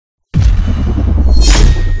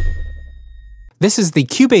This is the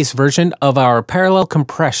Cubase version of our parallel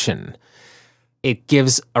compression. It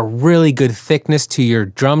gives a really good thickness to your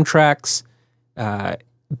drum tracks.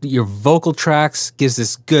 Your vocal tracks gives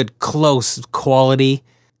this good close quality.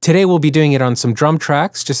 Today we'll be doing it on some drum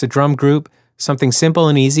tracks, just a drum group, something simple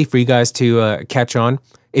and easy for you guys to catch on.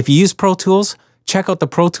 If you use Pro Tools, check out the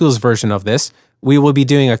Pro Tools version of this. We will be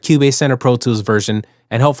doing a Cubase Center Pro Tools version,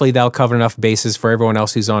 and hopefully that'll cover enough bases for everyone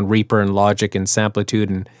else who's on Reaper and Logic and Samplitude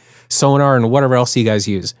and Sonar and whatever else you guys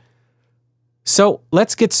use. So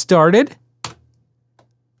let's get started.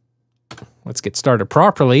 Let's get started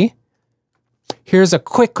properly. Here's a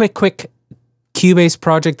quick Cubase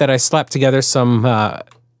project that I slapped together some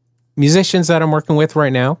musicians that I'm working with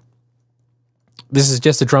right now. This is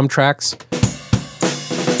just the drum tracks.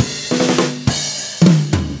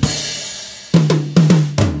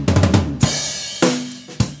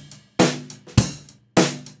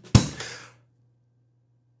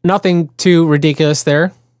 Nothing too ridiculous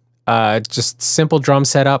there. Just simple drum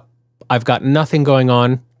setup. I've got nothing going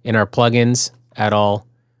on in our plugins at all.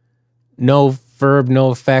 No verb,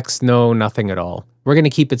 no effects, no nothing at all. We're going to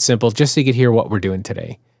keep it simple just so you can hear what we're doing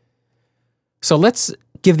today. So let's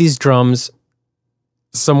give these drums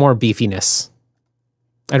some more beefiness.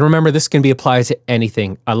 And remember, this can be applied to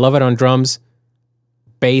anything. I love it on drums.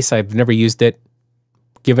 Bass, I've never used it.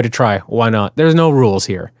 Give it a try. Why not? There's no rules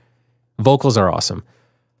here. Vocals are awesome.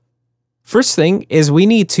 First thing is we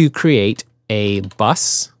need to create a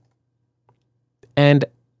bus and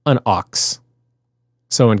an aux.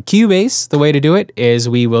 So in Cubase, the way to do it is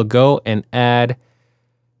we will go and add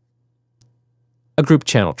a group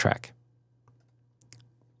channel track.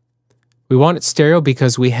 We want it stereo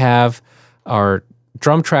because we have our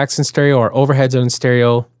drum tracks in stereo, our overheads are in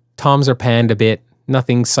stereo, toms are panned a bit,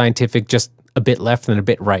 nothing scientific, just a bit left and a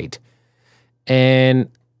bit right. And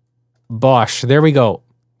bosh, there we go.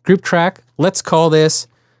 Group track, let's call this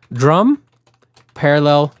drum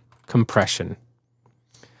parallel compression.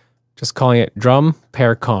 Just calling it drum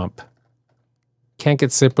pair comp. Can't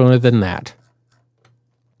get simpler than that.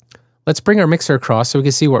 Let's bring our mixer across so we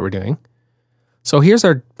can see what we're doing. So here's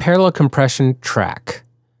our parallel compression track.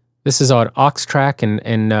 This is an aux track,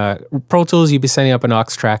 and Pro Tools, you'd be setting up an aux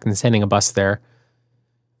track and sending a bus there.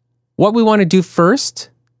 What we want to do first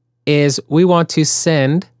is we want to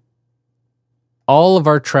send all of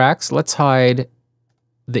our tracks. Let's hide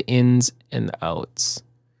the ins and the outs.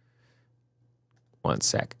 One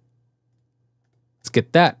sec. Let's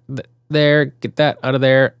get that there, get that out of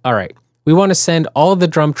there. All right. We want to send all of the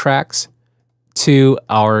drum tracks to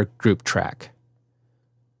our group track.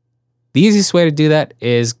 The easiest way to do that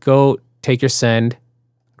is go take your send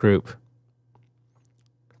group,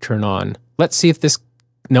 turn on. Let's see if this,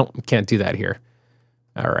 nope, can't do that here.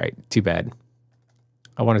 All right, too bad.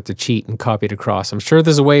 I wanted to cheat and copy it across. I'm sure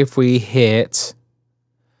there's a way if we hit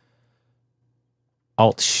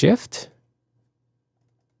Alt-Shift.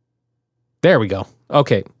 There we go.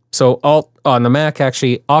 Okay, so Alt on the Mac,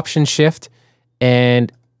 actually Option-Shift,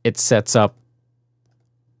 and it sets up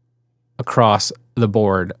across the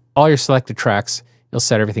board. All your selected tracks, you'll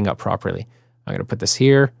set everything up properly. I'm gonna put this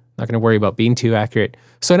here. Not gonna worry about being too accurate.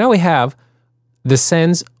 So now we have the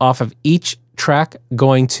sends off of each track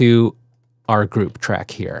going to our group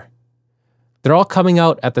track here. They're all coming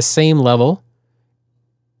out at the same level.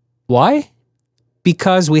 Why?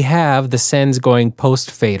 Because we have the sends going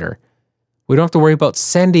post fader. We don't have to worry about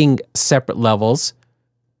sending separate levels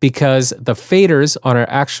because the faders on our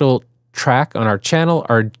actual track, on our channel,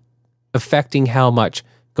 are affecting how much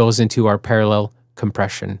goes into our parallel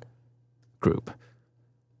compression group.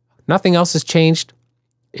 Nothing else has changed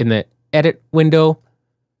in the edit window.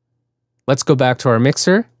 Let's go back to our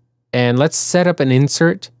mixer and let's set up an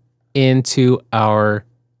insert into our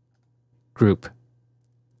group.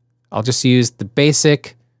 I'll just use the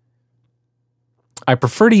basic. I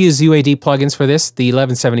prefer to use UAD plugins for this, the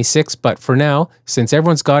 1176, but for now, since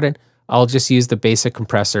everyone's got it, I'll just use the basic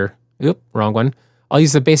compressor. Oop, wrong one. I'll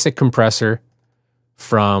use the basic compressor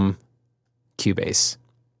from Cubase.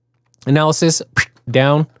 Analysis,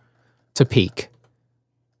 down to peak.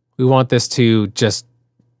 We want this to just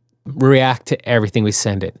react to everything we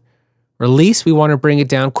send it. Release, we want to bring it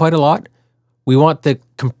down quite a lot. We want the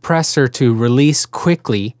compressor to release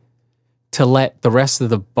quickly to let the rest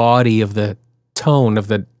of the body of the tone of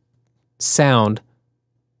the sound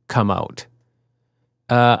come out.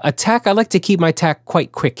 Attack, I like to keep my attack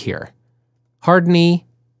quite quick here. Hard knee,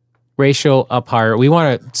 ratio up higher. We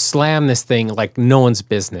want to slam this thing like no one's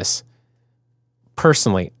business.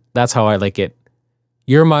 Personally, that's how I like it.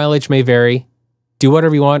 Your mileage may vary. Do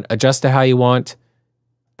whatever you want, adjust it how you want.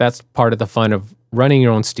 That's part of the fun of running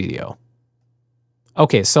your own studio.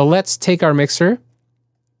 Okay, so let's take our mixer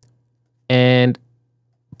and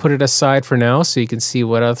put it aside for now so you can see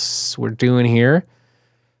what else we're doing here.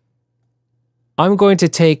 I'm going to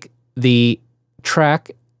take the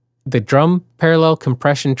track, the drum parallel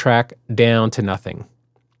compression track, down to nothing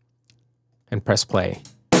and press play.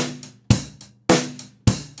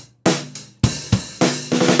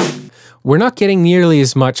 We're not getting nearly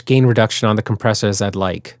as much gain reduction on the compressor as I'd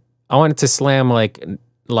like. I want it to slam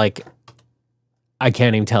like I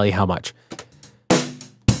can't even tell you how much.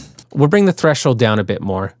 We'll bring the threshold down a bit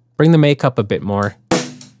more. Bring the make up a bit more.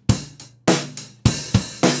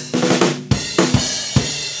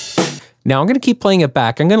 Now I'm going to keep playing it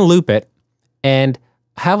back. I'm going to loop it and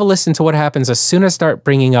have a listen to what happens as soon as I start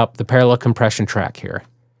bringing up the parallel compression track here.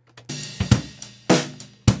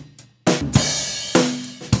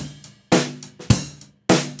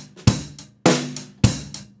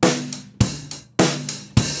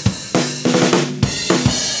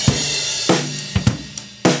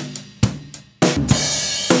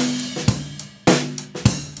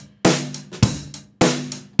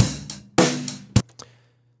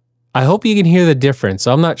 I hope you can hear the difference.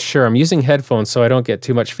 I'm not sure. I'm using headphones so I don't get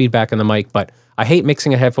too much feedback on the mic, but I hate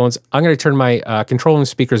mixing at headphones. I'm going to turn my control room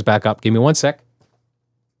speakers back up. Give me 1 sec.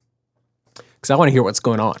 Because I want to hear what's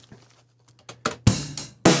going on.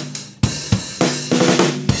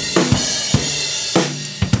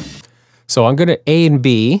 So I'm going to A and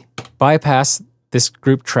B, bypass this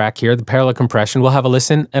group track here, the parallel compression. We'll have a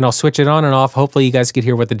listen and I'll switch it on and off. Hopefully you guys can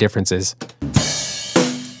hear what the difference is.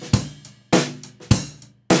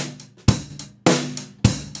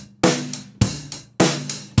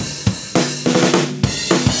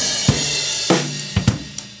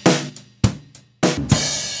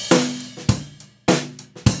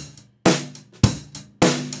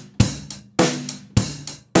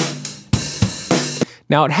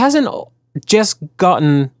 Now, it hasn't just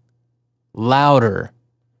gotten louder.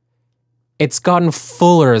 It's gotten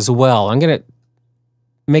fuller as well. I'm going to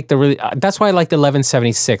make the really... that's why I like the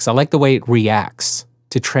 1176. I like the way it reacts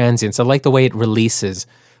to transients. I like the way it releases.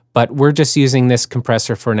 But we're just using this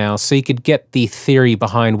compressor for now, so you could get the theory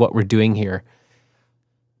behind what we're doing here.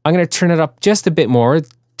 I'm going to turn it up just a bit more,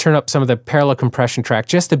 turn up some of the parallel compression track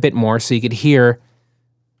just a bit more so you could hear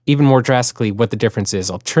even more drastically what the difference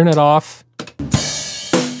is. I'll turn it off.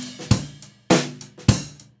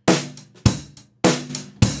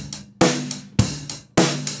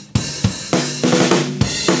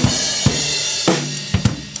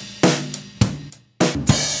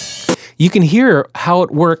 You can hear how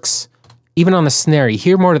it works even on the snare. You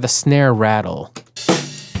hear more of the snare rattle.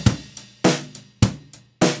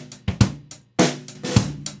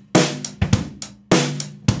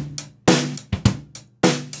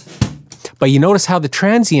 But you notice how the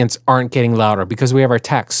transients aren't getting louder because we have our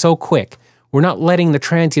attack so quick. We're not letting the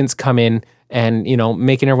transients come in and, you know,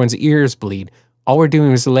 making everyone's ears bleed. All we're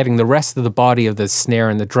doing is letting the rest of the body of the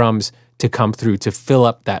snare and the drums to come through to fill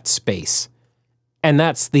up that space. And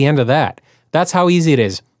that's the end of that. That's how easy it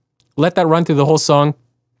is. Let that run through the whole song.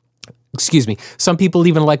 Excuse me. Some people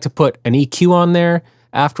even like to put an EQ on there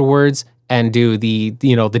afterwards and do the,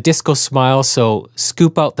 you know, the disco smile. So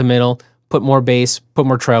scoop out the middle, put more bass, put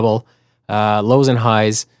more treble, lows and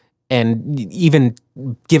highs, and even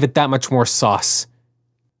give it that much more sauce.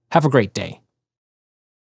 Have a great day.